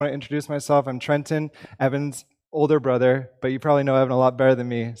I want to introduce myself. I'm Trenton, Evan's older brother, but you probably know Evan a lot better than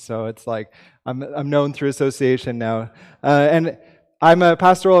me, so it's like I'm known through association now. And I'm a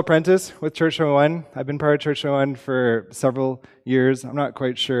pastoral apprentice with Church 101. I've been part of Church 101 for several years. I'm not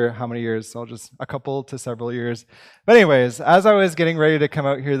quite sure how many years, so I'll just a couple to several years. But anyways, as I was getting ready to come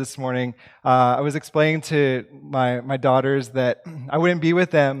out here this morning, I was explaining to my daughters that I wouldn't be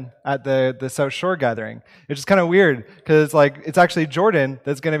with them at the South Shore gathering. It's just kind of weird because it's actually Jordan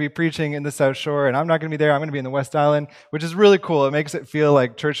that's going to be preaching in the South Shore, and I'm not going to be there. I'm going to be in the West Island, which is really cool. It makes it feel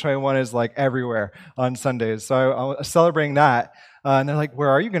like Church 21 is like everywhere on Sundays. So I was celebrating that. And they're like, where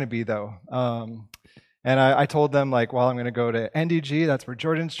are you going to be, though? And I told them, I'm going to go to NDG. That's where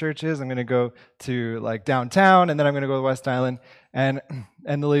Jordan's church is. I'm going to go to, downtown, and then I'm going to go to West Island. And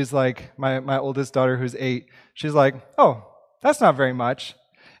Lily's like, my oldest daughter, who's 8, she's like, oh, that's not very much.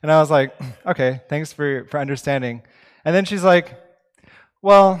 And I was like, okay, thanks for understanding. And then she's like,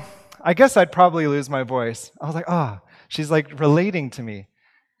 well, I guess I'd probably lose my voice. I was like, she's like relating to me.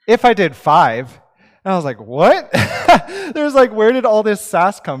 If I did 5... And I was like, what? There's where did all this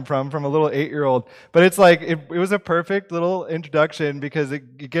sass come from a little 8-year-old? But it's it was a perfect little introduction because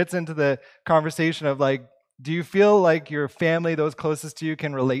it gets into the conversation of do you feel like your family, those closest to you,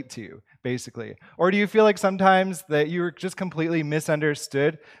 can relate to you, basically? Or do you feel like sometimes that you're just completely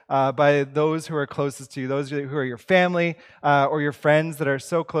misunderstood by those who are closest to you, those who are your family or your friends that are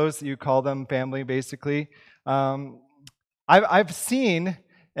so close that you call them family, basically? I've seen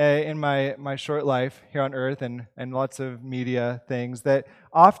in my short life here on earth and lots of media things that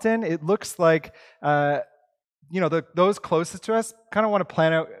often it looks like those closest to us kind of want to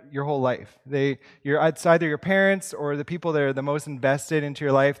plan out your whole life. It's either your parents or the people that are the most invested into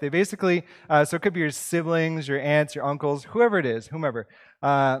your life. They basically, so it could be your siblings, your aunts, your uncles, whoever it is, whomever.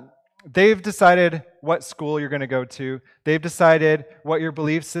 They've decided what school you're going to go to. They've decided what your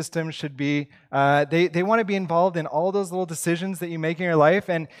belief system should be. They want to be involved in all those little decisions that you make in your life.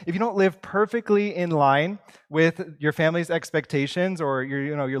 And if you don't live perfectly in line with your family's expectations or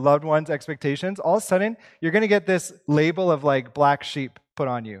your loved ones' expectations, all of a sudden you're going to get this label of black sheep put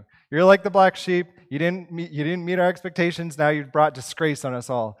on you. You're like the black sheep. You didn't meet our expectations. Now you've brought disgrace on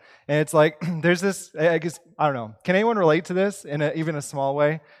us all. And it's there's this. I guess I don't know. Can anyone relate to this in even a small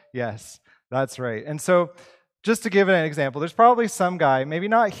way? Yes, that's right. And so, just to give an example, there's probably some guy, maybe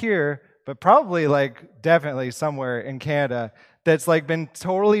not here, but probably definitely somewhere in Canada, that's been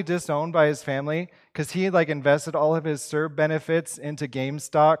totally disowned by his family because he invested all of his CERB benefits into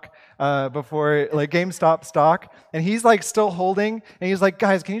GameStop before GameStop stock, and he's still holding, and he's like,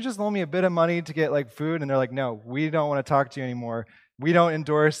 guys, can you just loan me a bit of money to get food? And they're like, no, we don't want to talk to you anymore. We don't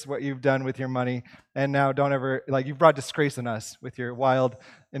endorse what you've done with your money, and now don't ever, you've brought disgrace on us with your wild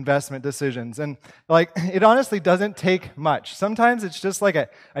investment decisions. And it honestly doesn't take much. Sometimes it's just a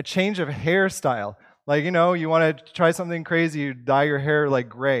change of hairstyle. You want to try something crazy, you dye your hair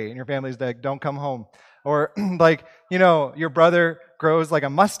gray, and your family's like, don't come home. Or your brother grows a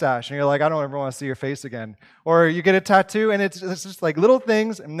mustache, and you're like, I don't ever want to see your face again. Or you get a tattoo, and it's just little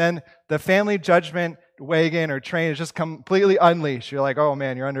things, and then the family judgment wagon or train is just completely unleashed. You're like, oh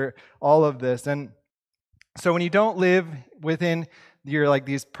man, you're under all of this. And so when you don't live within your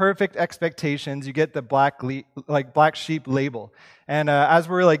these perfect expectations, you get the black sheep label. And as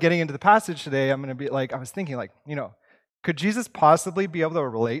we're getting into the passage today, I'm going to be I was thinking could Jesus possibly be able to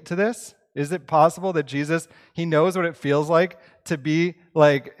relate to this? Is it possible that Jesus, he knows what it feels like to be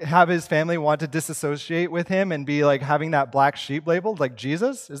have his family want to disassociate with him and be having that black sheep labeled like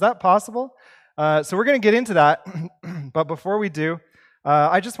Jesus? Is that possible? So we're going to get into that, but before we do,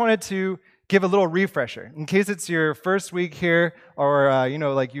 I just wanted to give a little refresher in case it's your first week here, or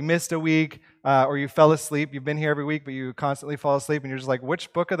you missed a week, or you fell asleep. You've been here every week, but you constantly fall asleep, and you're just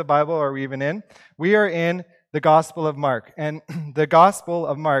which book of the Bible are we even in? We are in the Gospel of Mark, and the Gospel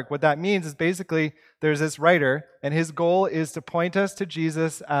of Mark. What that means is basically there's this writer, and his goal is to point us to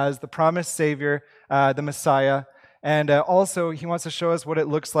Jesus as the promised Savior, the Messiah, and also he wants to show us what it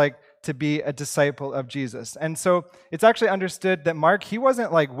looks like to be a disciple of Jesus. And so it's actually understood that Mark, he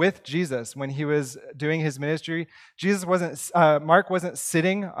wasn't with Jesus when he was doing his ministry. Mark wasn't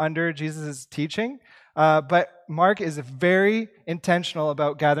sitting under Jesus' teaching, but Mark is very intentional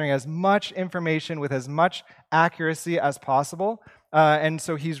about gathering as much information with as much accuracy as possible. And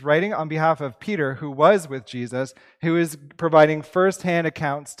so he's writing on behalf of Peter, who was with Jesus, who is providing firsthand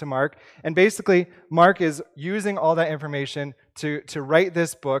accounts to Mark. And basically, Mark is using all that information to write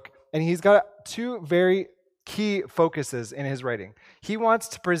this book. And he's got 2 very key focuses in his writing. He wants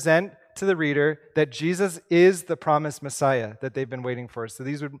to present to the reader that Jesus is the promised Messiah that they've been waiting for. So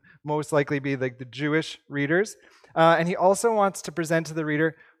these would most likely be the Jewish readers. And he also wants to present to the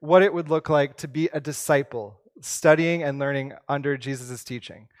reader what it would look like to be a disciple, studying and learning under Jesus'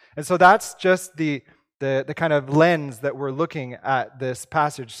 teaching. And so that's just the kind of lens that we're looking at this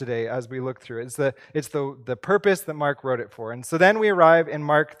passage today as we look through it. It's the purpose that Mark wrote it for. And so then we arrive in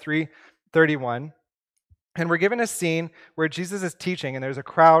Mark 3:31, and we're given a scene where Jesus is teaching, and there's a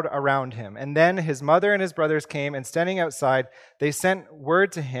crowd around him. And then his mother and his brothers came, and standing outside, they sent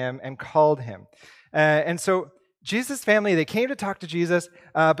word to him and called him. And so Jesus' family, they came to talk to Jesus,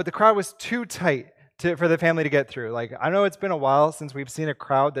 but the crowd was too tight for the family to get through. Like, I know it's been a while since we've seen a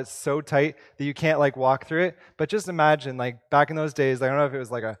crowd that's so tight that you can't like walk through it, but just imagine like back in those days, I don't know if it was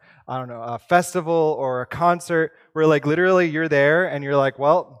like a festival or a concert where like literally you're there and you're like,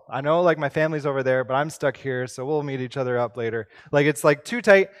 well, I know like my family's over there, but I'm stuck here, so we'll meet each other up later. Like it's like too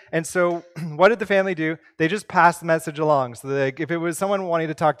tight. And so what did the family do? They just passed the message along. So like if it was someone wanting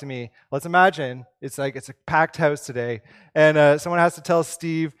to talk to me, let's imagine it's a packed house today, and someone has to tell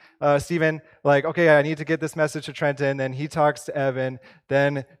Stephen, like, okay, I need to get this message to Trenton. Then he talks to Evan,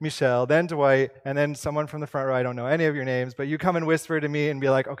 then Michelle, then Dwight, and then someone from the front row. I don't know any of your names, but you come and whisper to me and be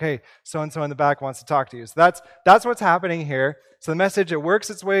like, okay, so-and-so in the back wants to talk to you. So that's what's happening here. So the message, it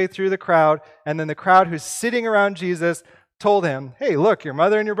works its way through the crowd, and then the crowd who's sitting around Jesus told him, hey, look, your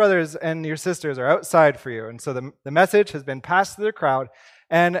mother and your brothers and your sisters are outside for you. And so the message has been passed to the crowd.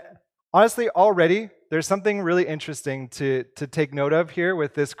 And honestly, already, there's something really interesting to take note of here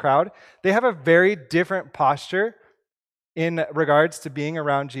with this crowd. They have a very different posture in regards to being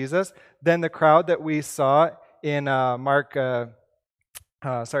around Jesus than the crowd that we saw in Mark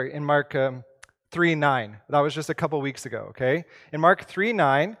 3:9. That was just a couple weeks ago, okay? In Mark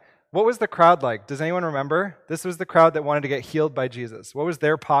 3:9, what was the crowd like? Does anyone remember? This was the crowd that wanted to get healed by Jesus. What was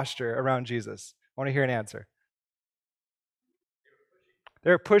their posture around Jesus? I want to hear an answer. They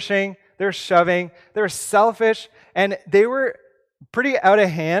were pushing, they were shoving, they were selfish, and they were pretty out of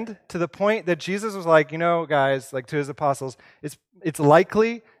hand to the point that Jesus was like, guys, like to his apostles, it's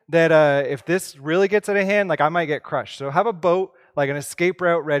likely that if this really gets out of hand, like I might get crushed. So have a boat, like an escape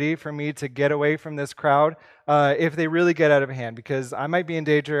route ready for me to get away from this crowd if they really get out of hand, because I might be in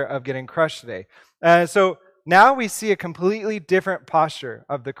danger of getting crushed today. So now we see a completely different posture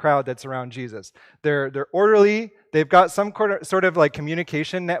of the crowd that's around Jesus. They're orderly. They've got some sort of like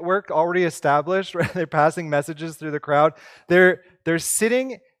communication network already established, right? They're passing messages through the crowd. They're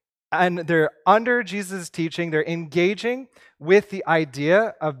sitting and they're under Jesus' teaching. They're engaging with the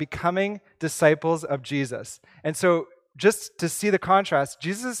idea of becoming disciples of Jesus. And so just to see the contrast,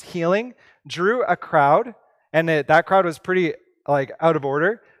 Jesus' healing drew a crowd, and that crowd was pretty like out of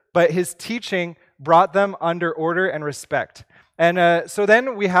order, but his teaching brought them under order and respect. And so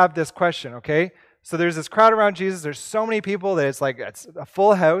then we have this question, okay? So there's this crowd around Jesus. There's so many people that it's a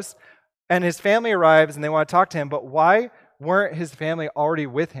full house, and his family arrives and they want to talk to him, but why weren't his family already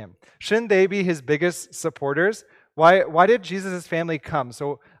with him? Shouldn't they be his biggest supporters? Why did Jesus' family come?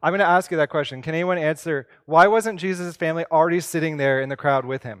 So I'm going to ask you that question. Can anyone answer, why wasn't Jesus' family already sitting there in the crowd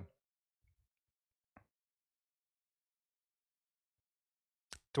with him?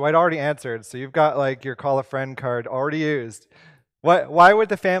 Dwight already answered, so you've got like your call a friend card already used. Why would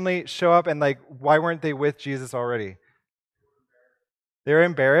the family show up, and like why weren't they with Jesus already? They're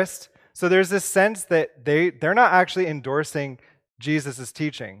embarrassed. So there's this sense that they're not actually endorsing Jesus'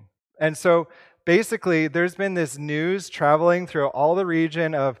 teaching. And so basically, there's been this news traveling through all the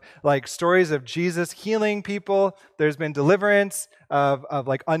region of like stories of Jesus healing people. There's been deliverance of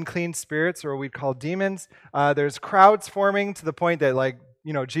like unclean spirits, or what we'd call demons. There's crowds forming to the point that like,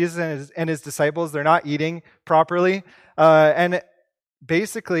 Jesus and his disciples, they're not eating properly. And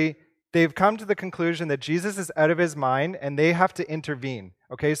basically, they've come to the conclusion that Jesus is out of his mind and they have to intervene.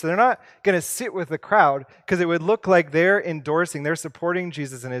 Okay, so they're not going to sit with the crowd because it would look like they're supporting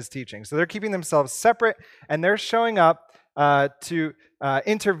Jesus and his teaching. So they're keeping themselves separate, and they're showing up to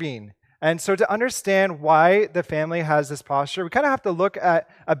intervene. And so to understand why the family has this posture, we kind of have to look at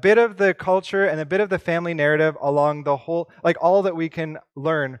a bit of the culture and a bit of the family narrative along the whole, like all that we can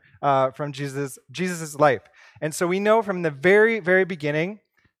learn from Jesus' life. And so we know from the very, very beginning,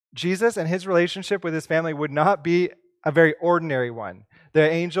 Jesus and his relationship with his family would not be a very ordinary one. The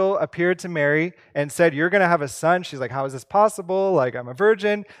angel appeared to Mary and said, you're going to have a son. She's like, how is this possible? Like, I'm a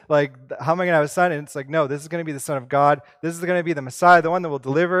virgin. Like, how am I going to have a son? And it's like, no, this is going to be the Son of God. This is going to be the Messiah, the one that will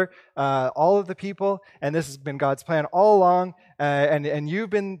deliver all of the people. And this has been God's plan all along. And you've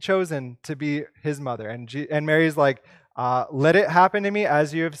been chosen to be his mother. And Mary's like, let it happen to me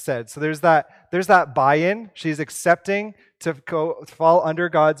as you have said. So there's that buy-in. She's accepting to fall under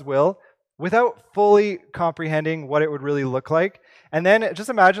God's will without fully comprehending what it would really look like. And then just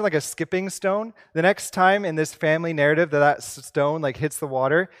imagine like a skipping stone. The next time in this family narrative that stone like hits the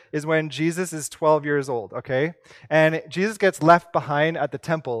water is when Jesus is 12 years old, okay? And Jesus gets left behind at the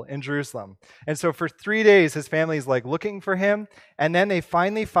temple in Jerusalem. And so for 3 days, his family is like looking for him. And then they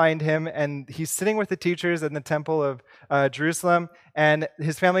finally find him, and he's sitting with the teachers in the temple of Jerusalem, and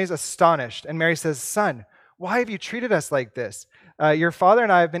his family is astonished. And Mary says, "Son, why have you treated us like this? Your father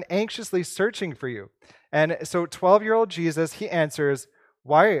and I have been anxiously searching for you." And so 12-year-old Jesus, he answers,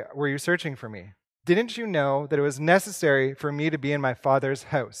 "Why were you searching for me? Didn't you know that it was necessary for me to be in my Father's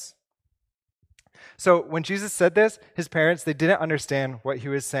house?" So when Jesus said this, his parents, they didn't understand what he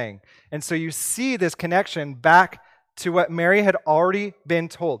was saying. And so you see this connection back to what Mary had already been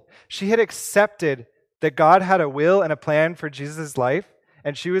told. She had accepted that God had a will and a plan for Jesus' life,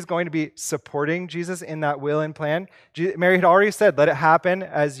 and she was going to be supporting Jesus in that will and plan. Mary had already said, "Let it happen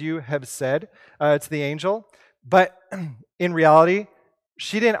as you have said," to the angel. But in reality,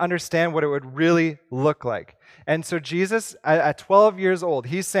 she didn't understand what it would really look like. And so Jesus, at 12 years old,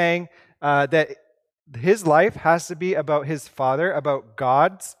 he's saying that his life has to be about his Father, about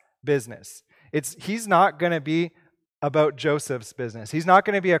God's business. He's not going to be about Joseph's business. He's not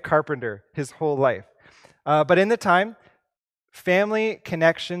going to be a carpenter his whole life. But in the time, family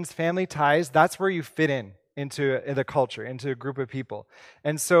connections, family ties, that's where you fit into the culture, into a group of people.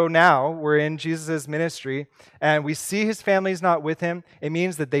 And so now we're in Jesus' ministry, and we see his family's not with him. It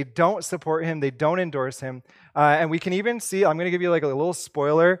means that they don't support him, they don't endorse him. And we can even see, I'm going to give you like a little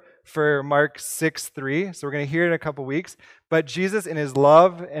spoiler for Mark 6:3. So we're going to hear it in a couple weeks. But Jesus, in his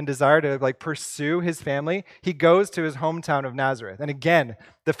love and desire to like pursue his family, he goes to his hometown of Nazareth. And again,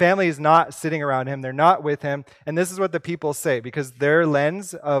 the family is not sitting around him. They're not with him. And this is what the people say, because their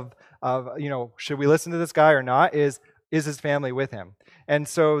lens of should we listen to this guy or not, is his family with him? And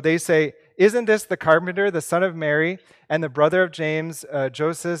so they say, "Isn't this the carpenter, the son of Mary, and the brother of James,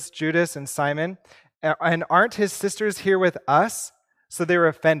 Joseph, Judas, and Simon? And aren't his sisters here with us?" So they were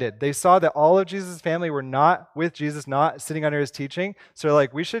offended. They saw that all of Jesus' family were not with Jesus, not sitting under his teaching. So they're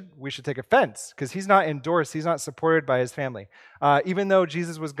like, we should take offense because he's not endorsed, he's not supported by his family, even though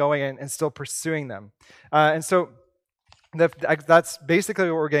Jesus was going and still pursuing them. And so that's basically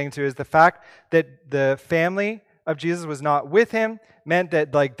what we're getting to, is the fact that the family of Jesus was not with him meant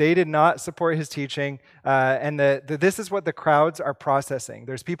that like they did not support his teaching, and that this is what the crowds are processing.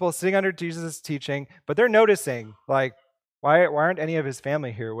 There's people sitting under Jesus' teaching, but they're noticing like, why aren't any of his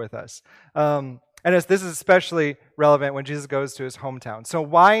family here with us? And this is especially relevant when Jesus goes to his hometown. So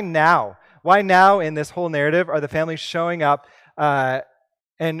why now? Why now in this whole narrative are the families showing up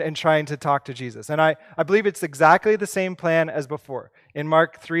and trying to talk to Jesus? And I believe it's exactly the same plan as before. In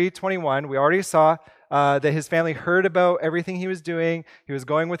Mark 3:21, we already saw that his family heard about everything he was doing. He was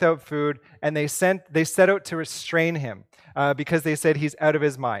going without food, and they set out to restrain him because they said he's out of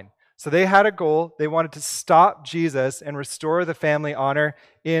his mind. So they had a goal. They wanted to stop Jesus and restore the family honor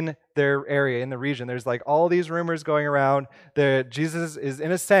in their area, in the region. There's like all these rumors going around that Jesus is,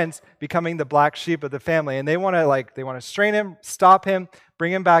 in a sense, becoming the black sheep of the family, and they want to restrain him, stop him,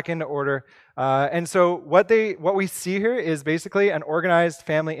 bring him back into order. And so what we see here is basically an organized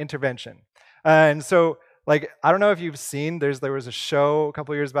family intervention. And so, like, I don't know if you've seen, there was a show a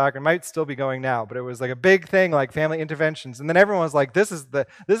couple years back, it might still be going now, but it was like a big thing, like family interventions. And then everyone was like, this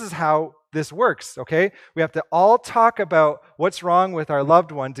is how this works, okay? We have to all talk about what's wrong with our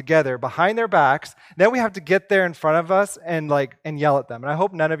loved one together behind their backs. Then we have to get there in front of us and yell at them. And I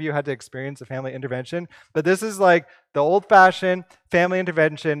hope none of you had to experience a family intervention, but this is like the old-fashioned family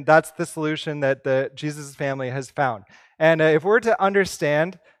intervention. That's the solution that Jesus' family has found. And if we're to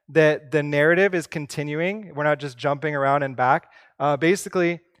understand that the narrative is continuing, we're not just jumping around and back.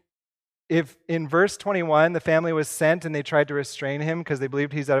 Basically, if in verse 21, the family was sent and they tried to restrain him because they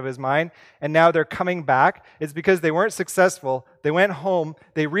believed he's out of his mind, and now they're coming back, it's because they weren't successful. They went home,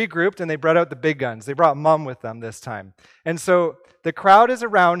 they regrouped, and they brought out the big guns. They brought mom with them this time. And so the crowd is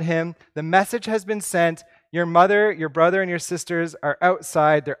around him. The message has been sent. Your mother, your brother, and your sisters are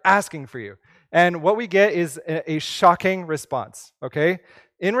outside. They're asking for you. And what we get is a shocking response, okay?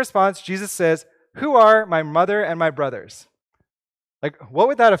 In response, Jesus says, "Who are my mother and my brothers?" Like, what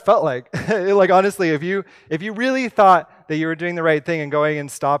would that have felt like? Like, honestly, if you really thought that you were doing the right thing and going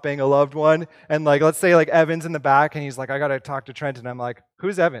and stopping a loved one, and like, let's say like Evan's in the back and he's like, "I got to talk to Trent," and I'm like,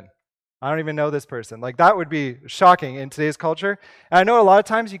 "Who's Evan? I don't even know this person." Like, that would be shocking in today's culture. And I know a lot of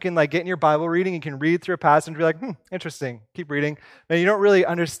times you can like get in your Bible reading, you can read through a passage and be like, interesting, keep reading. And you don't really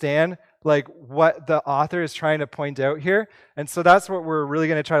understand like what the author is trying to point out here. And so that's what we're really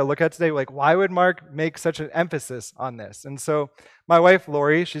going to try to look at today. Like, why would Mark make such an emphasis on this? And so my wife,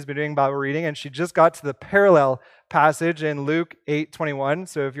 Lori, she's been doing Bible reading, and she just got to the parallel passage in Luke 8:21.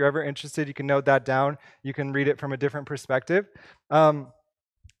 So if you're ever interested, you can note that down. You can read it from a different perspective.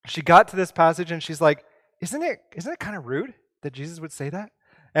 She got to this passage, and she's like, isn't it kind of rude that Jesus would say that?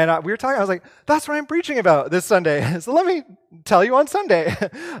 And we were talking, I was like, that's what I'm preaching about this Sunday. So let me tell you on Sunday.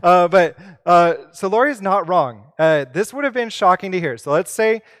 So Lori's not wrong. This would have been shocking to hear. So let's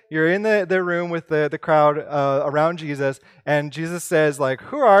say you're in the room with the crowd around Jesus, and Jesus says, like,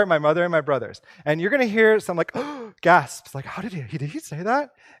 who are my mother and my brothers? And you're going to hear some like, gasps, like, how did he say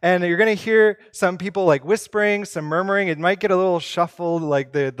that? And you're going to hear some people like whispering, some murmuring. It might get a little shuffled,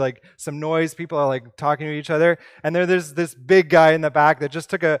 like some noise. People are like talking to each other. And there's this big guy in the back that just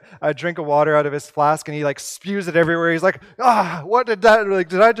took a drink of water out of his flask, and he like spews it everywhere. He's like, what did that, like,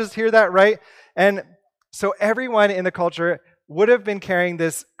 did I just hear that right? And so everyone in the culture would have been carrying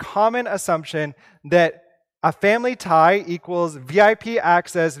this common assumption that a family tie equals VIP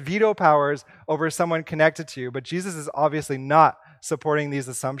access, veto powers over someone connected to you. But Jesus is obviously not supporting these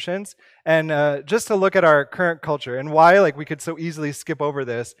assumptions. And just to look at our current culture and why like we could so easily skip over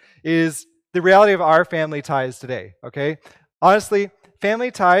this is the reality of our family ties today, okay? Honestly,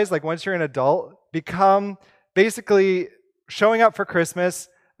 family ties, like once you're an adult, become basically showing up for Christmas,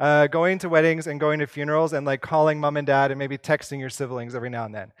 going to weddings and going to funerals and like calling mom and dad and maybe texting your siblings every now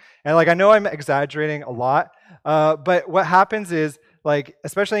and then. And like I know I'm exaggerating a lot, but what happens is like,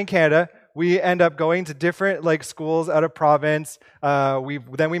 especially in Canada, we end up going to different like schools out of province.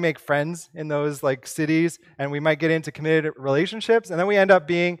 Then we make friends in those like cities, and we might get into committed relationships, and then we end up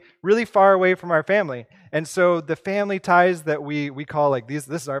being really far away from our family. And so the family ties that we call like this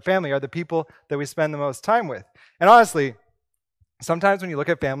is our family are the people that we spend the most time with. And honestly, sometimes when you look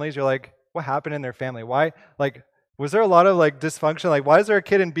at families, you're like, what happened in their family? Why? Like, was there a lot of like dysfunction? Like, why is there a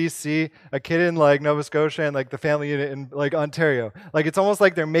kid in BC, a kid in like Nova Scotia, and like the family unit in like Ontario? Like, it's almost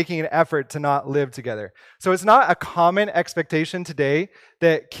like they're making an effort to not live together. So it's not a common expectation today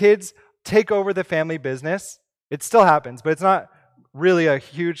that kids take over the family business. It still happens, but it's not really a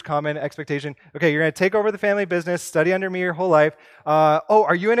huge common expectation. Okay, you're going to take over the family business, study under me your whole life.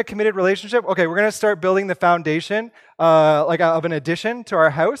 Are you in a committed relationship? Okay, we're going to start building the foundation of an addition to our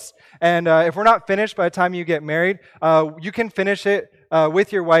house. And if we're not finished by the time you get married, you can finish it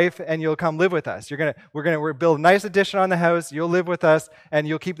with your wife, and you'll come live with us. We're gonna build a nice addition on the house. You'll live with us, and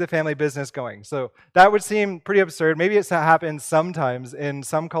you'll keep the family business going. So that would seem pretty absurd. Maybe it happens sometimes in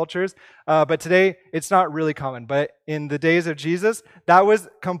some cultures, but today it's not really common. But in the days of Jesus, that was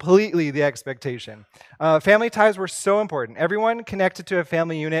completely the expectation. Family ties were so important. Everyone connected to a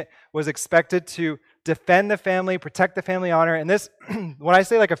family unit was expected to defend the family, protect the family honor. And this, when I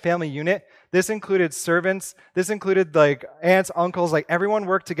say like a family unit, this included servants, this included like aunts, uncles, like everyone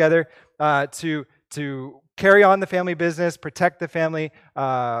worked together to carry on the family business, protect the family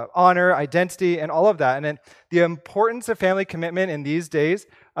honor, identity, and all of that. And then the importance of family commitment in these days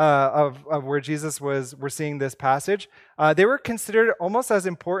of where Jesus we're seeing this passage, they were considered almost as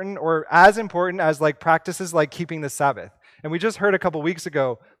important as like practices like keeping the Sabbath. And we just heard a couple weeks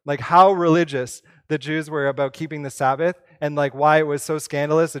ago like how religious the Jews were about keeping the Sabbath and like why it was so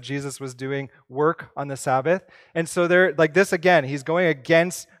scandalous that Jesus was doing work on the Sabbath. And so they're like this again, he's going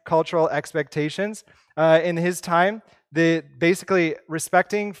against cultural expectations in his time. Basically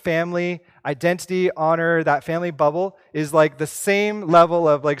respecting family identity, honor, that family bubble is like the same level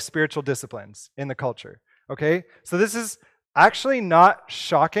of like spiritual disciplines in the culture. Okay? So this is actually not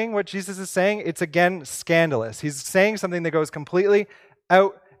shocking what Jesus is saying. It's again scandalous. He's saying something that goes completely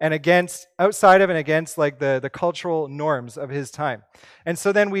outside of and against like the cultural norms of his time. And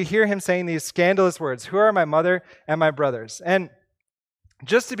so then we hear him saying these scandalous words, who are my mother and my brothers? And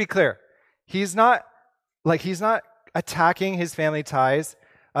just to be clear, he's not attacking his family ties.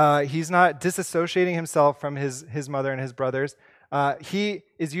 He's not disassociating himself from his mother and his brothers. He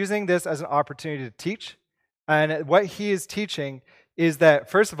is using this as an opportunity to teach. And what he is teaching is that,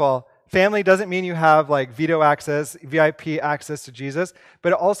 first of all, family doesn't mean you have like veto access, VIP access to Jesus,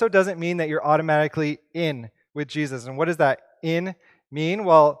 but it also doesn't mean that you're automatically in with Jesus. And what does that in mean?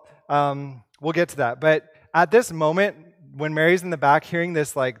 Well, we'll get to that. But at this moment, when Mary's in the back hearing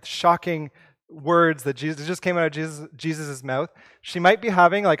this like shocking words that Jesus just came out of Jesus's mouth, she might be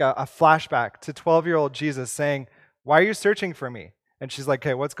having like a flashback to 12-year-old Jesus saying, "Why are you searching for me?" And she's like,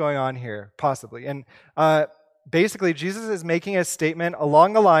 "Okay, what's going on here?" Possibly. And basically, Jesus is making a statement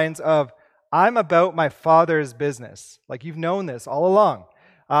along the lines of, I'm about my Father's business. Like, you've known this all along.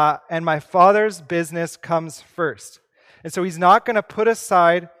 And my Father's business comes first. And so he's not going to put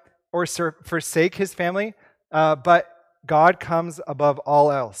aside or forsake his family, but God comes above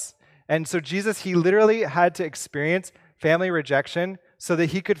all else. And so Jesus, he literally had to experience family rejection so that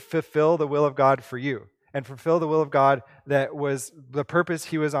he could fulfill the will of God for you and fulfill the will of God that was the purpose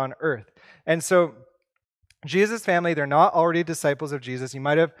he was on earth. And so Jesus' family, they're not already disciples of Jesus. You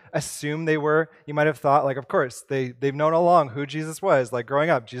might have assumed they were. You might have thought, like, of course, they've known all along who Jesus was. Like, growing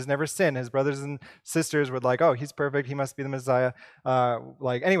up, Jesus never sinned. His brothers and sisters would like, oh, he's perfect. He must be the Messiah.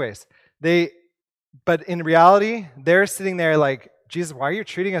 Anyways, but in reality, they're sitting there like, Jesus, why are you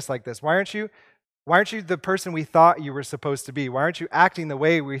treating us like this? Why aren't you the person we thought you were supposed to be? Why aren't you acting the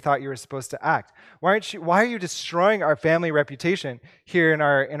way we thought you were supposed to act? Why are you destroying our family reputation here in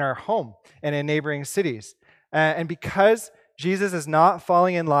our home and in neighboring cities? And because Jesus is not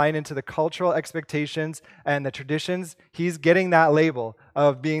falling in line into the cultural expectations and the traditions, he's getting that label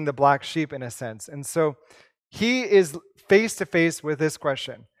of being the black sheep in a sense. And so he is face to face with this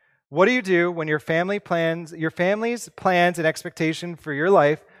question. What do you do when your family's plans and expectation for your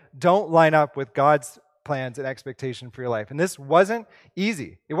life don't line up with God's plans and expectation for your life? And this wasn't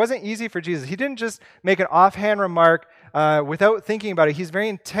easy. It wasn't easy for Jesus. He didn't just make an offhand remark without thinking about it. He's very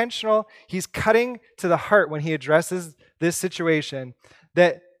intentional. He's cutting to the heart when he addresses this situation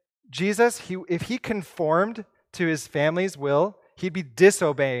that Jesus, if he conformed to his family's will, he'd be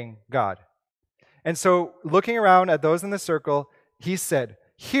disobeying God. And so looking around at those in the circle, he said,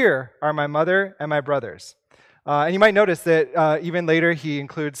 "Here are my mother and my brothers." And you might notice that even later he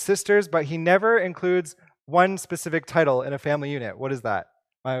includes sisters, but he never includes one specific title in a family unit. What is that?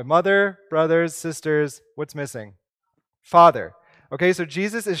 My mother, brothers, sisters. What's missing? Father. Okay, so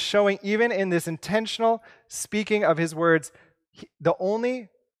Jesus is showing, even in this intentional speaking of his words, the only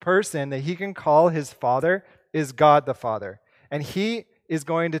person that he can call his father is God the Father. And he is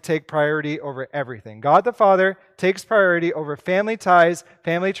going to take priority over everything. God the Father takes priority over family ties,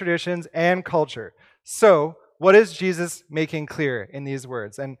 family traditions, and culture. So, what is Jesus making clear in these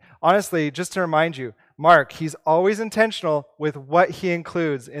words? And honestly, just to remind you, Mark, he's always intentional with what he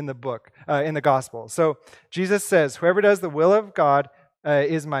includes in the book, in the gospel. So Jesus says, whoever does the will of God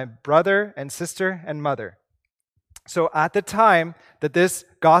is my brother and sister and mother. So at the time that this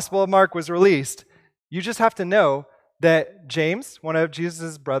Gospel of Mark was released, you just have to know that James, one of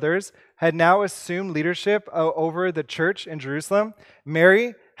Jesus' brothers, had now assumed leadership over the church in Jerusalem.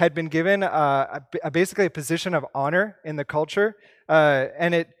 Mary had been given basically a position of honor in the culture.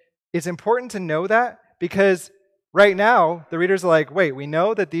 And it's important to know that because right now the readers are like, wait, we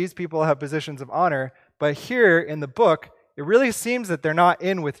know that these people have positions of honor, but here in the book, it really seems that they're not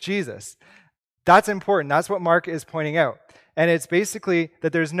in with Jesus. That's important. That's what Mark is pointing out. And it's basically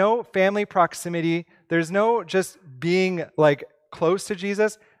that there's no family proximity. There's no just being like close to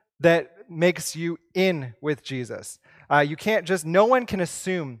Jesus that makes you in with Jesus. You can't just, no one can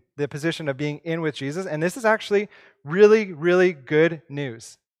assume the position of being in with Jesus. And this is actually really, really good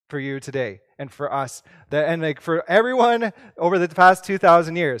news for you today and for us, and like for everyone over the past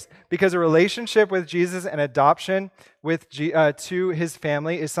 2,000 years, because a relationship with Jesus and adoption to his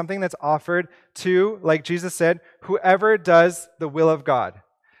family is something that's offered to, like Jesus said, whoever does the will of God.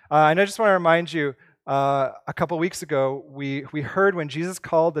 And I just want to remind you, a couple weeks ago, we heard when Jesus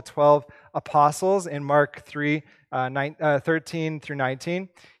called the 12 apostles in Mark 3, 13 through 19,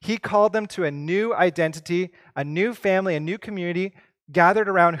 he called them to a new identity, a new family, a new community gathered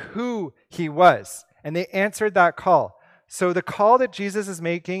around who he was. And they answered that call. So the call that Jesus is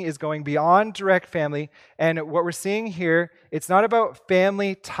making is going beyond direct family. And what we're seeing here, it's not about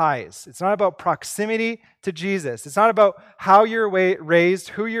family ties. It's not about proximity to Jesus. It's not about how you're raised,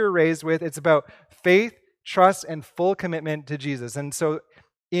 who you're raised with. It's about faith, trust, and full commitment to Jesus. And so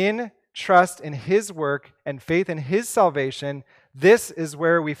in trust in his work and faith in his salvation, this is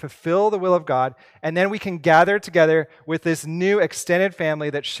where we fulfill the will of God, and then we can gather together with this new extended family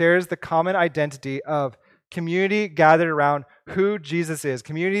that shares the common identity of community gathered around who Jesus is,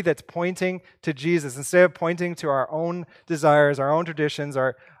 community that's pointing to Jesus instead of pointing to our own desires, our own traditions,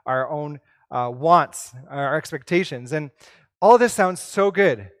 our own wants, our expectations. And all of this sounds so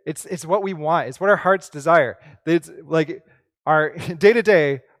good. It's what we want. It's what our hearts desire. It's like our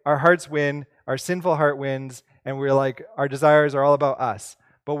day-to-day, our hearts win, our sinful heart wins, and we're like, our desires are all about us.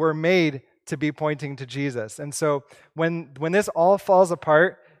 But we're made to be pointing to Jesus. And so when this all falls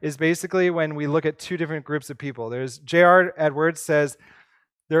apart is basically when we look at two different groups of people. There's J.R. Edwards says,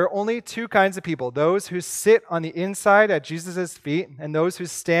 there are only two kinds of people, those who sit on the inside at Jesus' feet and those who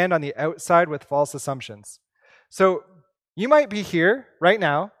stand on the outside with false assumptions. So you might be here right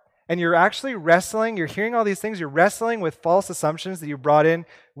now, and you're actually wrestling, you're hearing all these things, you're wrestling with false assumptions that you brought in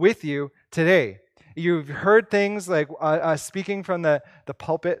with you today. You've heard things like speaking from the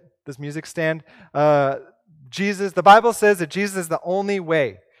pulpit this music stand. The Bible says that Jesus is the only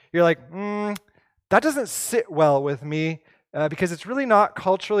way. You're like, that doesn't sit well with me because it's really not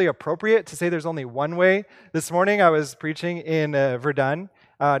culturally appropriate to say there's only one way. This morning I was preaching in Verdun.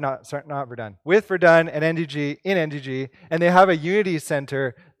 Not Verdun. With Verdun and NDG in NDG, and they have a unity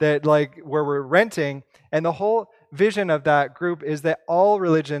center that where we're renting, and the whole vision of that group is that all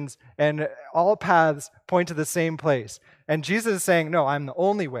religions and all paths point to the same place. And Jesus is saying, no, I'm the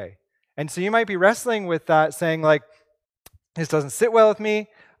only way. And so you might be wrestling with that, saying this doesn't sit well with me.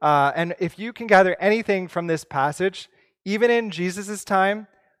 And if you can gather anything from this passage, even in Jesus' time,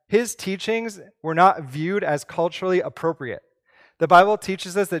 his teachings were not viewed as culturally appropriate. The Bible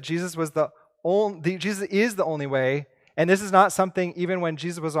teaches us that Jesus is the only way, and this is not something even when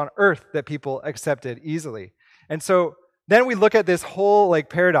Jesus was on earth that people accepted easily. And so then we look at this whole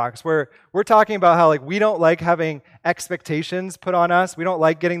paradox where we're talking about how we don't like having expectations put on us. We don't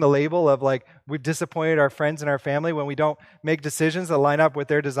like getting the label of we've disappointed our friends and our family when we don't make decisions that line up with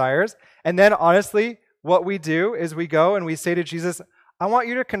their desires. And then honestly, what we do is we go and we say to Jesus, I want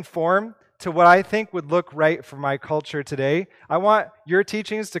you to conform to what I think would look right for my culture today. I want your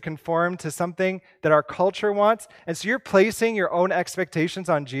teachings to conform to something that our culture wants. And so you're placing your own expectations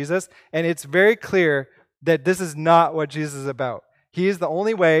on Jesus, and it's very clear that this is not what Jesus is about. He is the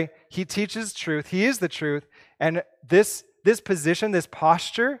only way. He teaches truth. He is the truth. And this position, this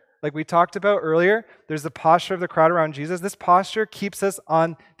posture, like we talked about earlier, there's the posture of the crowd around Jesus. This posture keeps us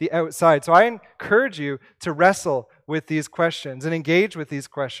on the outside. So I encourage you to wrestle with these questions and engage with these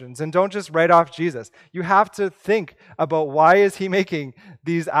questions, and don't just write off Jesus. You have to think about why is he making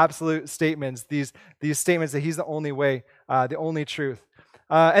these absolute statements, these statements that he's the only way, the only truth.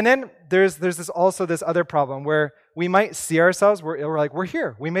 And then there's also this other problem where we might see ourselves, we're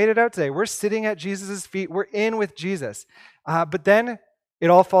here, we made it out today, we're sitting at Jesus' feet, we're in with Jesus. But then it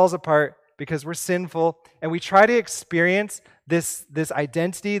all falls apart because we're sinful, and we try to experience this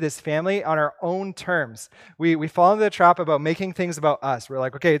identity, this family on our own terms. We fall into the trap about making things about us. We're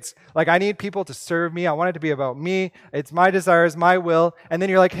like, okay, it's I need people to serve me. I want it to be about me. It's my desires, my will. And then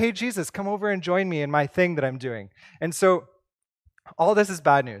you're like, hey, Jesus, come over and join me in my thing that I'm doing. And so all this is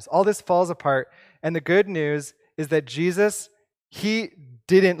bad news. All this falls apart. And the good news is that Jesus, he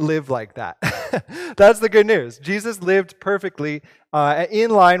didn't live like that. That's the good news. Jesus lived perfectly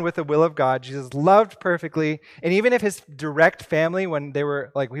in line with the will of God. Jesus loved perfectly. And even if his direct family, when they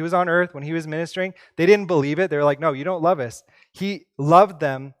were he was on earth, when he was ministering, they didn't believe it. They were like, no, you don't love us. He loved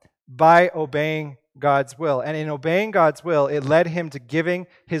them by obeying God's will. And in obeying God's will, it led him to giving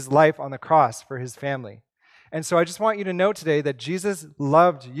his life on the cross for his family. And so I just want you to know today that Jesus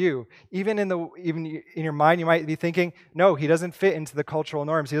loved you. Even in your mind, you might be thinking, no, he doesn't fit into the cultural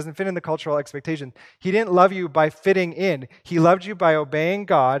norms. He doesn't fit in the cultural expectations. He didn't love you by fitting in. He loved you by obeying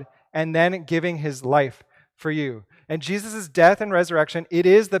God and then giving his life for you. And Jesus' death and resurrection, it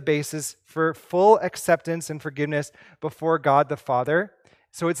is the basis for full acceptance and forgiveness before God the Father.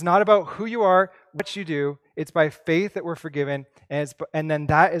 So it's not about who you are, what you do. It's by faith that we're forgiven, and then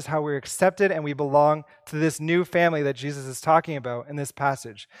that is how we're accepted, and we belong to this new family that Jesus is talking about in this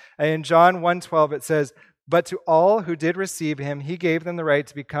passage. And in John 1:12, it says, "But to all who did receive him, he gave them the right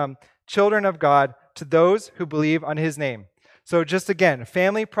to become children of God, to those who believe on his name." So just again,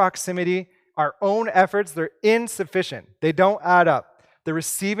 family proximity, our own efforts, they're insufficient. They don't add up. The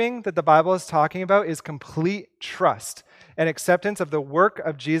receiving that the Bible is talking about is complete trust and acceptance of the work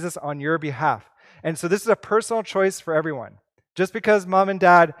of Jesus on your behalf. And so this is a personal choice for everyone. Just because mom and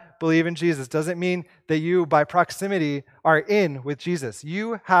dad believe in Jesus doesn't mean that you, by proximity, are in with Jesus.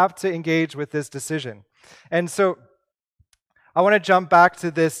 You have to engage with this decision. And so I want to jump back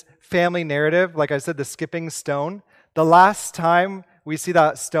to this family narrative. Like I said, the skipping stone. The last time we see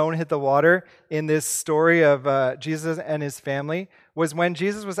that stone hit the water in this story of Jesus and his family was when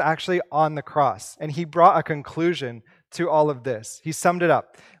Jesus was actually on the cross. And he brought a conclusion to all of this. He summed it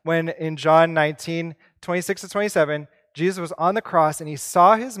up when in John 19:26-27, Jesus was on the cross and he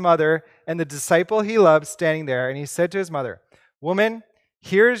saw his mother and the disciple he loved standing there. And he said to his mother, "Woman,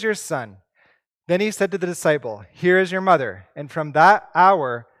 here is your son." Then he said to the disciple, "Here is your mother." And from that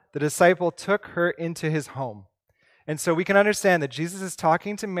hour, the disciple took her into his home. And so we can understand that Jesus is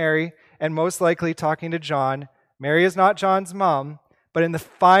talking to Mary and most likely talking to John. Mary is not John's mom, but in the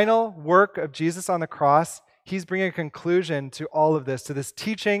final work of Jesus on the cross, he's bringing a conclusion to all of this, to this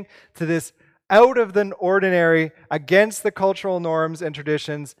teaching, to this out of the ordinary, against the cultural norms and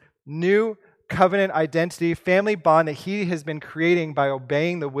traditions, new covenant identity, family bond that he has been creating by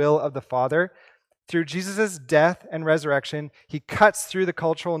obeying the will of the Father. Through Jesus' death and resurrection, he cuts through the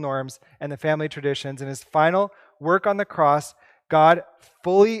cultural norms and the family traditions. In his final work on the cross, God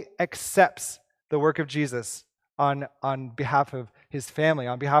fully accepts the work of Jesus on behalf of his family,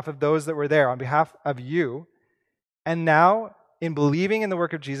 on behalf of those that were there, on behalf of you. And now, in believing in the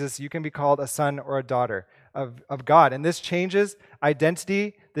work of Jesus, you can be called a son or a daughter of God. And this changes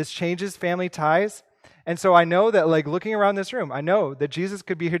identity. This changes family ties. And so I know that, like, looking around this room, I know that Jesus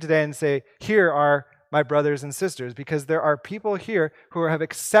could be here today and say, here are my brothers and sisters, because there are people here who have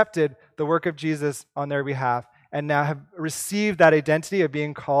accepted the work of Jesus on their behalf and now have received that identity of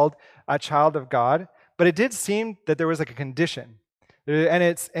being called a child of God. But it did seem that there was like a condition. And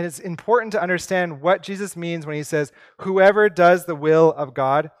it's important to understand what Jesus means when he says, whoever does the will of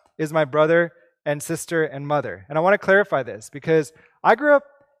God is my brother and sister and mother. And I want to clarify this because I grew up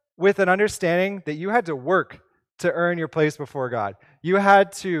with an understanding that you had to work to earn your place before God. You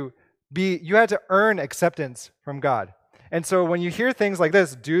had to earn acceptance from God. And so when you hear things like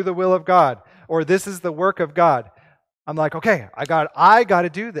this, do the will of God, or this is the work of God, I'm like, okay, I got to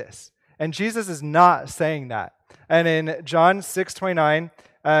do this. And Jesus is not saying that. And in John 6:29,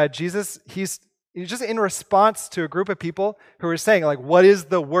 Jesus, he's just in response to a group of people who are saying, like, what is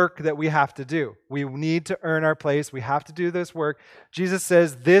the work that we have to do? We need to earn our place. We have to do this work. Jesus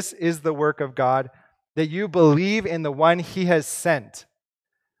says, this is the work of God, that you believe in the one he has sent.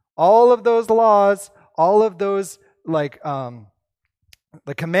 All of those laws, all of those, the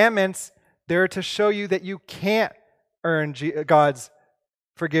commandments, they're to show you that you can't earn God's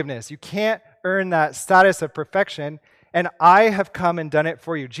forgiveness. You can't earn that status of perfection, and I have come and done it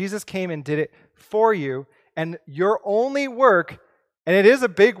for you. Jesus came and did it for you, and your only work, and it is a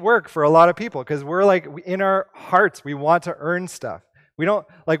big work for a lot of people, because we're like, in our hearts, we want to earn stuff. We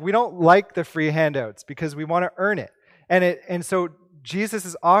don't like the free handouts because we want to earn it. And so Jesus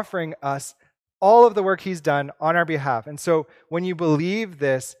is offering us all of the work he's done on our behalf. And so when you believe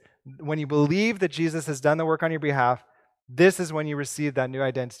this, when you believe that Jesus has done the work on your behalf, this is when you receive that new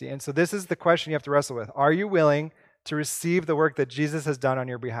identity. And so this is the question you have to wrestle with. Are you willing to receive the work that Jesus has done on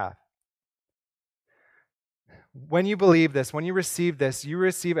your behalf? When you believe this, when you receive this, you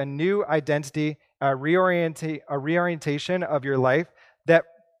receive a new identity, a reorientation of your life that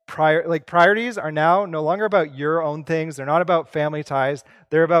priorities are now no longer about your own things. They're not about family ties.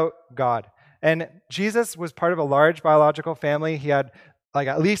 They're about God. And Jesus was part of a large biological family. He had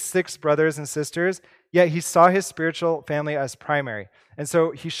at least 6 brothers and sisters, yet he saw his spiritual family as primary. And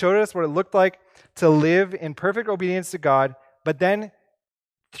so he showed us what it looked like to live in perfect obedience to God, but then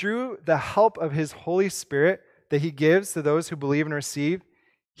through the help of his Holy Spirit that he gives to those who believe and receive,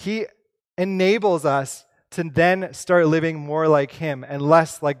 he enables us to then start living more like him and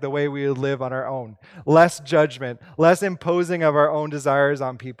less like the way we live on our own. Less judgment, less imposing of our own desires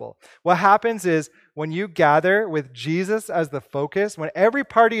on people. What happens is when you gather with Jesus as the focus, when every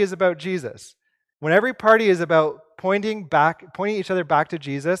party is about Jesus, when every party is about pointing each other back to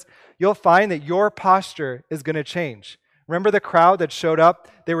Jesus, you'll find that your posture is going to change. Remember the crowd that showed up?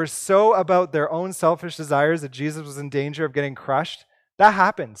 They were so about their own selfish desires that Jesus was in danger of getting crushed. That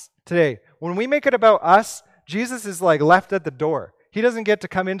happens today. When we make it about us, Jesus is left at the door. He doesn't get to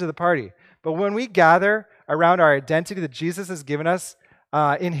come into the party. But when we gather around our identity that Jesus has given us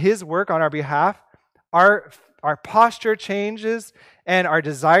in his work on our behalf, our posture changes and our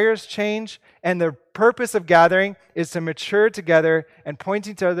desires change. And the purpose of gathering is to mature together and point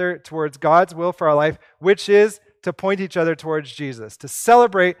each other towards God's will for our life, which is to point each other towards Jesus, to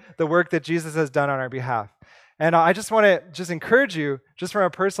celebrate the work that Jesus has done on our behalf. And I just want to encourage you, just from a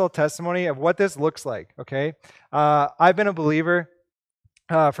personal testimony of what this looks like, okay? I've been a believer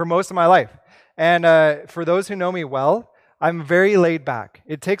for most of my life. And for those who know me well, I'm very laid back.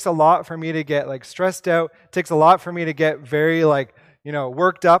 It takes a lot for me to get stressed out. It takes a lot for me to get very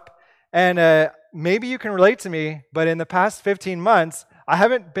worked up. And maybe you can relate to me, but in the past 15 months, I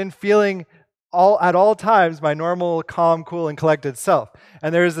haven't been feeling at all times my normal, calm, cool, and collected self.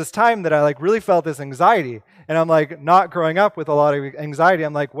 And there was this time that I really felt this anxiety. And I'm not growing up with a lot of anxiety.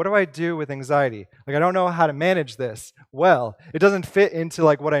 I'm what do I do with anxiety? I don't know how to manage this well. It doesn't fit into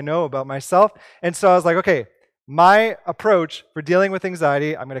what I know about myself. And so I was okay, my approach for dealing with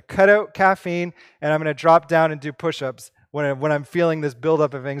anxiety, I'm going to cut out caffeine and I'm going to drop down and do push-ups when I'm feeling this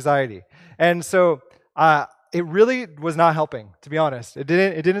buildup of anxiety. And so it really was not helping, to be honest. It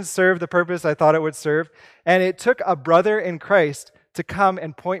didn't serve the purpose I thought it would serve. And it took a brother in Christ to come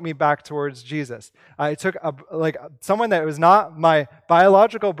and point me back towards Jesus. It took someone that was not my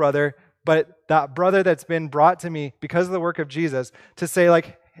biological brother, but that brother that's been brought to me because of the work of Jesus, to say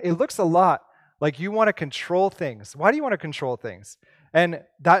it looks a lot like you want to control things. Why do you want to control things? And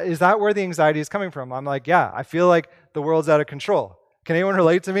is that where the anxiety is coming from? I'm yeah, I feel like the world's out of control. Can anyone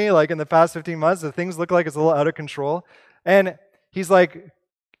relate to me? In the past 15 months, the things look like it's a little out of control. And he's like,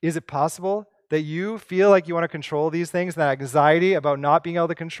 is it possible that you feel like you want to control these things? That anxiety about not being able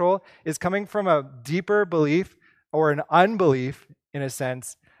to control is coming from a deeper belief or an unbelief, in a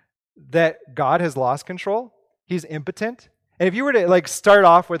sense, that God has lost control. He's impotent. And if you were to like start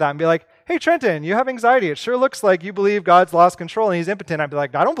off with that and be like, hey, Trenton, you have anxiety. It sure looks like you believe God's lost control and he's impotent. I'd be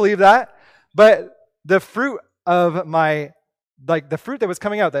like, I don't believe that. But the fruit of the fruit that was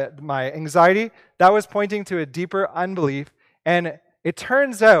coming out, that my anxiety, that was pointing to a deeper unbelief. And it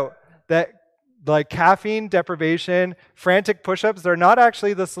turns out that like caffeine deprivation, frantic push-ups, they're not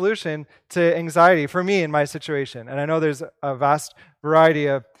actually the solution to anxiety for me in my situation. And I know there's a vast variety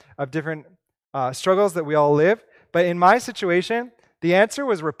of different struggles that we all live. But in my situation, the answer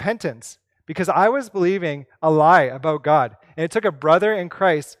was repentance, because I was believing a lie about God. And it took a brother in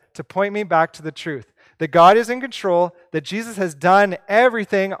Christ to point me back to the truth, that God is in control, that Jesus has done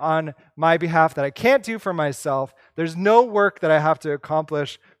everything on my behalf that I can't do for myself. There's no work that I have to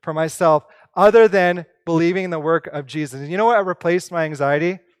accomplish for myself other than believing in the work of Jesus. And you know what replaced my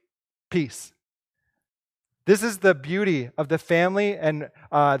anxiety? Peace. This is the beauty of the family and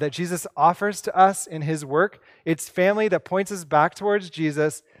that Jesus offers to us in his work. It's family that points us back towards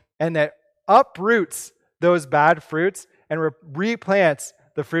Jesus and that uproots those bad fruits and replants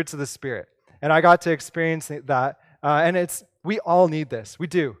the fruits of the Spirit. And I got to experience that. And we all need this. We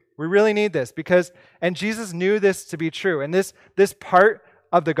do. We really need this and Jesus knew this to be true. And this part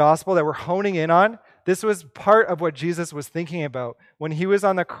of the gospel that we're honing in on, this was part of what Jesus was thinking about when he was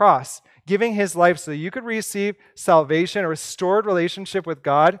on the cross, giving his life so you could receive salvation, a restored relationship with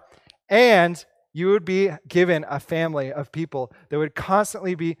God, and you would be given a family of people that would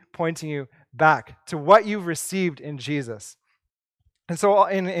constantly be pointing you back to what you've received in Jesus. And so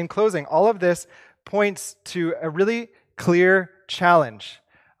in closing, all of this points to a really clear challenge,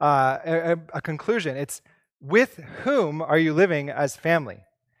 a conclusion. It's, with whom are you living as family?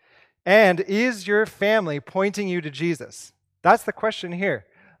 And is your family pointing you to Jesus? That's the question here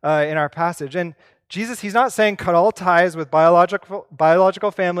in our passage. And Jesus, he's not saying cut all ties with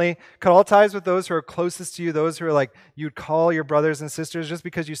biological family, cut all ties with those who are closest to you, those who are like you'd call your brothers and sisters just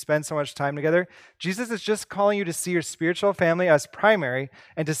because you spend so much time together. Jesus is just calling you to see your spiritual family as primary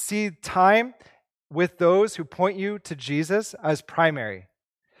and to see time with those who point you to Jesus as primary.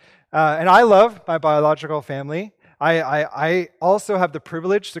 And I love my biological family. I also have the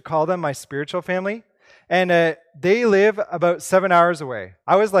privilege to call them my spiritual family. And they live about 7 hours away.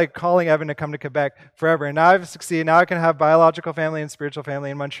 I was like calling Evan to come to Quebec forever. And now I've succeeded. Now I can have biological family and spiritual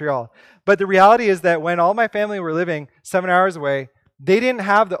family in Montreal. But the reality is that when all my family were living 7 hours away, they didn't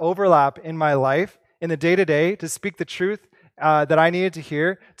have the overlap in my life, in the day-to-day, to speak the truth that I needed to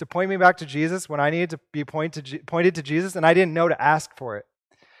hear, to point me back to Jesus when I needed to be pointed to Jesus, and I didn't know to ask for it.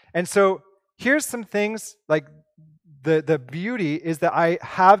 And so here's some things, like the beauty is that I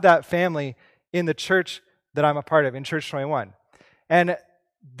have that family in the church that I'm a part of, in Church 21. And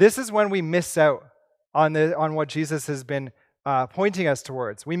this is when we miss out on what Jesus has been pointing us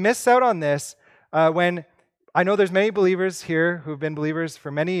towards. We miss out on this when I know there's many believers here who've been believers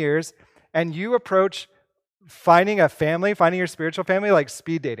for many years, and you approach finding a family, finding your spiritual family, like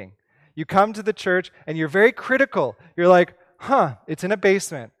speed dating. You come to the church and you're very critical. You're like, it's in a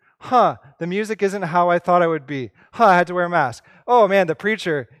basement. The music isn't how I thought it would be. I had to wear a mask. Oh man, the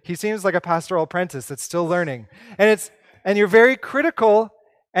preacher, he seems like a pastoral apprentice that's still learning. And you're very critical,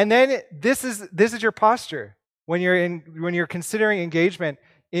 and then this is your posture when you're considering engagement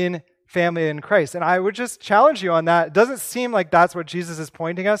in family in Christ. And I would just challenge you on that. It doesn't seem like that's what Jesus is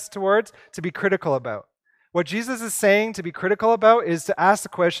pointing us towards, to be critical about. What Jesus is saying to be critical about is to ask the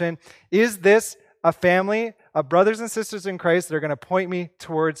question, is this a family of brothers and sisters in Christ that are going to point me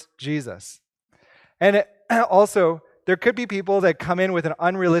towards Jesus? And also, there could be people that come in with an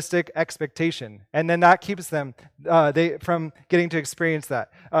unrealistic expectation, and then that keeps them from getting to experience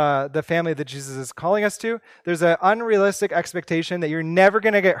that. The family that Jesus is calling us to, there's an unrealistic expectation that you're never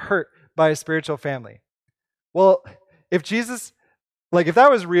going to get hurt by a spiritual family. Well, if that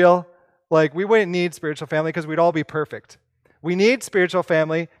was real, we wouldn't need spiritual family because we'd all be perfect. We need spiritual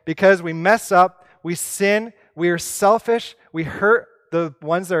family because we mess up, we sin, we are selfish, we hurt the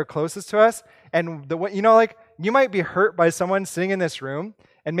ones that are closest to us. And you might be hurt by someone sitting in this room,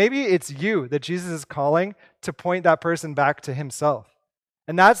 and maybe it's you that Jesus is calling to point that person back to himself.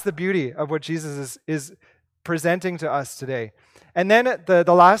 And that's the beauty of what Jesus is presenting to us today. And then the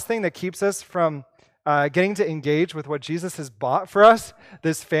last thing that keeps us from getting to engage with what Jesus has bought for us,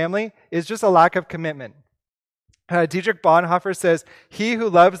 this family, is just a lack of commitment. Dietrich Bonhoeffer says, "He who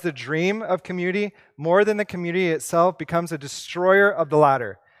loves the dream of community more than the community itself becomes a destroyer of the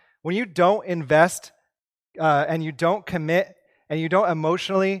latter." When you don't invest and you don't commit and you don't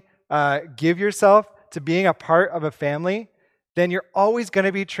emotionally give yourself to being a part of a family, then you're always going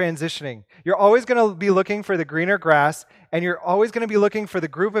to be transitioning. You're always going to be looking for the greener grass, and you're always going to be looking for the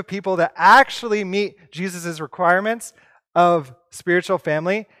group of people that actually meet Jesus' requirements of spiritual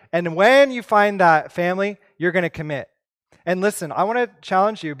family. And when you find that family, you're going to commit. And listen, I want to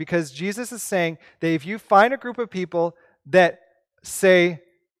challenge you, because Jesus is saying that if you find a group of people that say,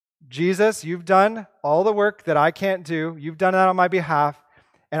 Jesus, you've done all the work that I can't do, you've done that on my behalf,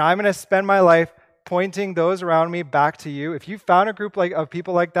 and I'm going to spend my life pointing those around me back to you. If you found a group of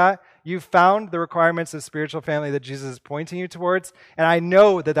people like that, you've found the requirements of spiritual family that Jesus is pointing you towards. And I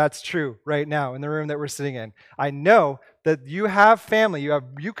know that that's true right now in the room that we're sitting in. I know that you have family.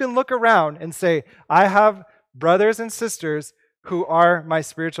 You can look around and say, I have brothers and sisters who are my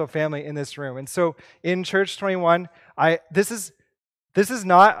spiritual family in this room. And so in Church 21, this is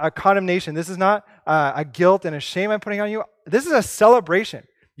not a condemnation. This is not a guilt and a shame I'm putting on you. This is a celebration.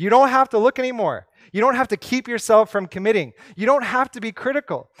 You don't have to look anymore. You don't have to keep yourself from committing. You don't have to be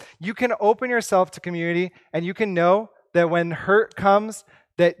critical. You can open yourself to community, and you can know that when hurt comes,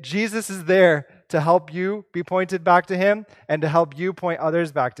 that Jesus is there to help you be pointed back to him and to help you point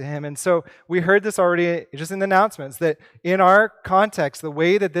others back to him. And so we heard this already just in the announcements, that in our context, the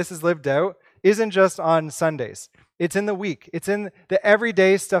way that this is lived out isn't just on Sundays. It's in the week. It's in the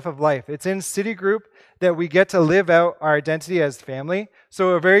everyday stuff of life. It's in City Group that we get to live out our identity as family. So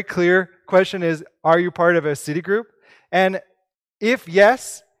a very clear question is, are you part of a City Group? And if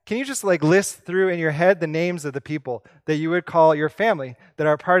yes, can you just list through in your head the names of the people that you would call your family that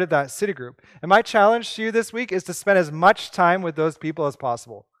are part of that City Group? And my challenge to you this week is to spend as much time with those people as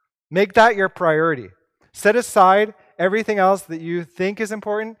possible. Make that your priority. Set aside everything else that you think is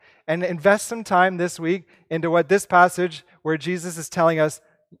important and invest some time this week into what this passage where Jesus is telling us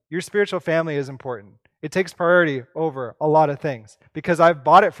your spiritual family is important. It takes priority over a lot of things because I've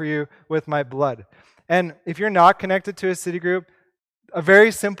bought it for you with my blood. And if you're not connected to a City Group, a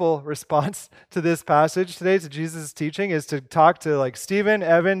very simple response to this passage today, to Jesus' teaching, is to talk to Stephen,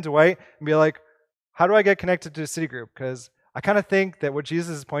 Evan, Dwight, and be like, how do I get connected to a City Group? Because I kind of think that what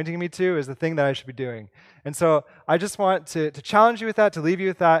Jesus is pointing me to is the thing that I should be doing. And so I just want to challenge you with that, to leave you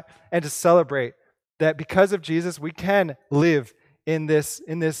with that, and to celebrate that because of Jesus, we can live in this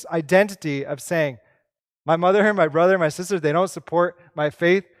identity of saying, my mother, my brother, my sister, they don't support my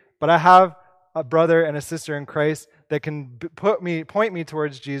faith, but I have a brother and a sister in Christ that can point me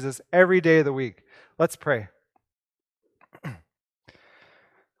towards Jesus every day of the week. Let's pray.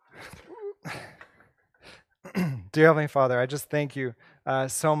 Dear Heavenly Father, I just thank you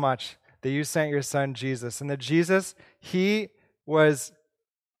so much that you sent your son Jesus, and that Jesus, he was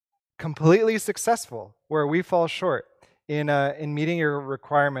completely successful where we fall short in meeting your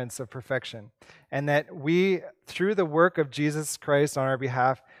requirements of perfection, and that we, through the work of Jesus Christ on our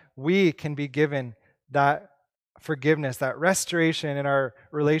behalf, we can be given that forgiveness, that restoration in our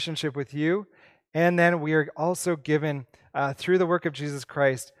relationship with you, and then we are also given, through the work of Jesus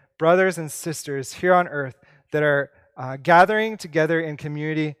Christ, brothers and sisters here on earth that are gathering together in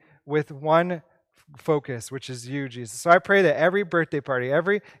community with one focus, which is you, Jesus. So I pray that every birthday party,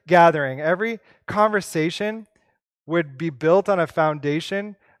 every gathering, every conversation would be built on a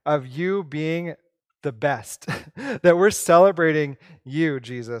foundation of you being the best, that we're celebrating you,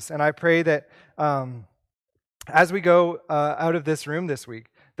 Jesus. And I pray that as we go out of this room this week,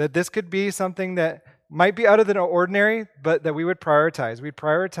 that this could be something that might be out of the ordinary, but that we would prioritize. We'd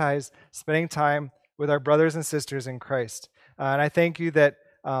prioritize spending time with our brothers and sisters in Christ. And I thank you that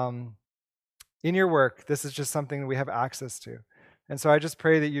in your work, this is just something that we have access to. And so I just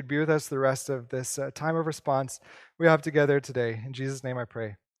pray that you'd be with us the rest of this time of response we have together today. In Jesus' name I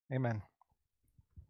pray. Amen.